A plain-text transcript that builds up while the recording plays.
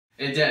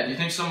Hey, Dad, you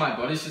think some of my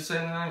buddies should stay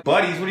tonight?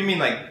 Buddies? What do you mean,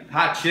 like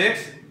hot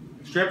chicks?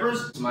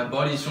 Strippers? My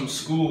buddies from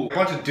school. A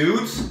bunch of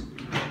dudes?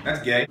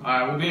 That's gay.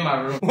 Alright, we'll be in my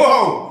room.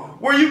 Whoa!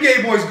 Where are you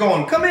gay boys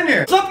going? Come in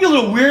here. What's up, you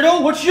little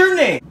weirdo? What's your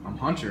name? I'm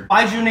Hunter.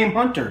 Why's your name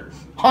Hunter?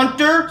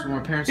 Hunter? So my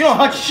parents. You don't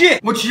hunt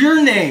shit. What's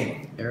your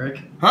name? Eric?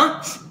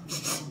 Huh?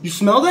 You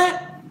smell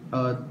that?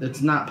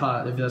 It's not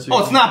pot, if that's what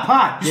Oh, it's not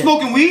pot. You Yeah.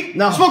 smoking weed?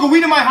 No. You smoking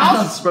weed in my I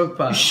don't house? smoke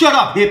pot. You shut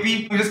up,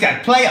 hippie. This guy,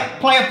 player.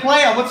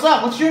 What's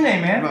up? What's your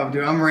name, man? Bro,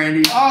 dude, I'm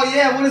Randy. Oh,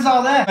 yeah, what is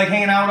all that? Like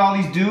hanging out with all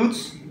these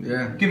dudes?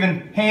 Yeah.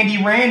 Giving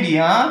handy Randy,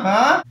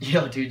 huh?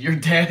 Yo, dude, your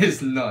dad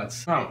is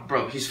nuts. No,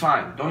 bro, he's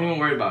fine. Don't even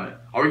worry about it.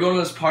 Are we going to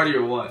this party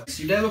or what?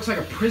 Your dad looks like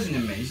a prison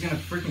inmate. He's gonna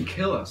freaking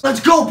kill us. Let's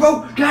go,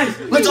 bro. Guys,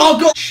 let's all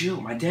go. Chill,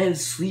 my dad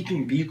is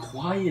sleeping. Be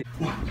quiet.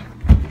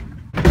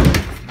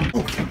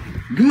 Oh,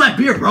 give me my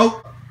beer,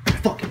 bro.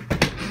 Fuck it.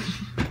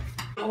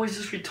 Always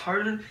this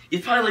retarded?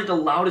 He's probably like the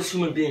loudest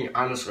human being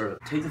on this earth.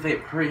 Take the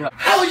vape, hurry up.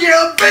 Hell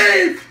yeah,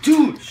 babe!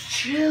 Dude,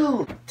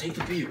 chill. Take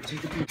the beer,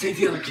 take the beer, take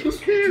the other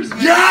case.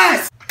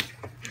 Yes!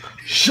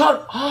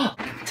 Shut up!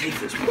 Take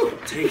this, bro.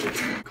 Take it.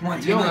 Come on,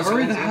 take Yo, this.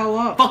 hurry the hell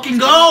up. Fucking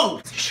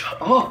go!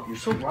 Shut up, you're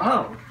so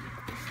loud. What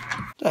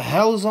the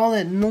hell is all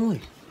that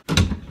noise?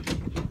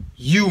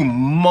 You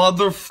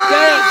motherfucker!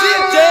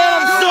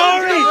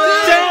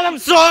 Dad, I'm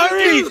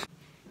sorry!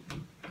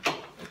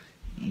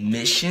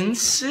 Mission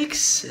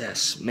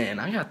success. Man,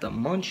 I got the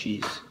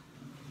munchies.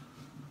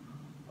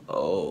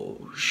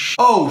 Oh,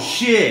 Oh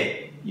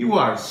shit! You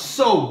are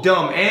so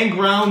dumb and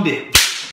grounded.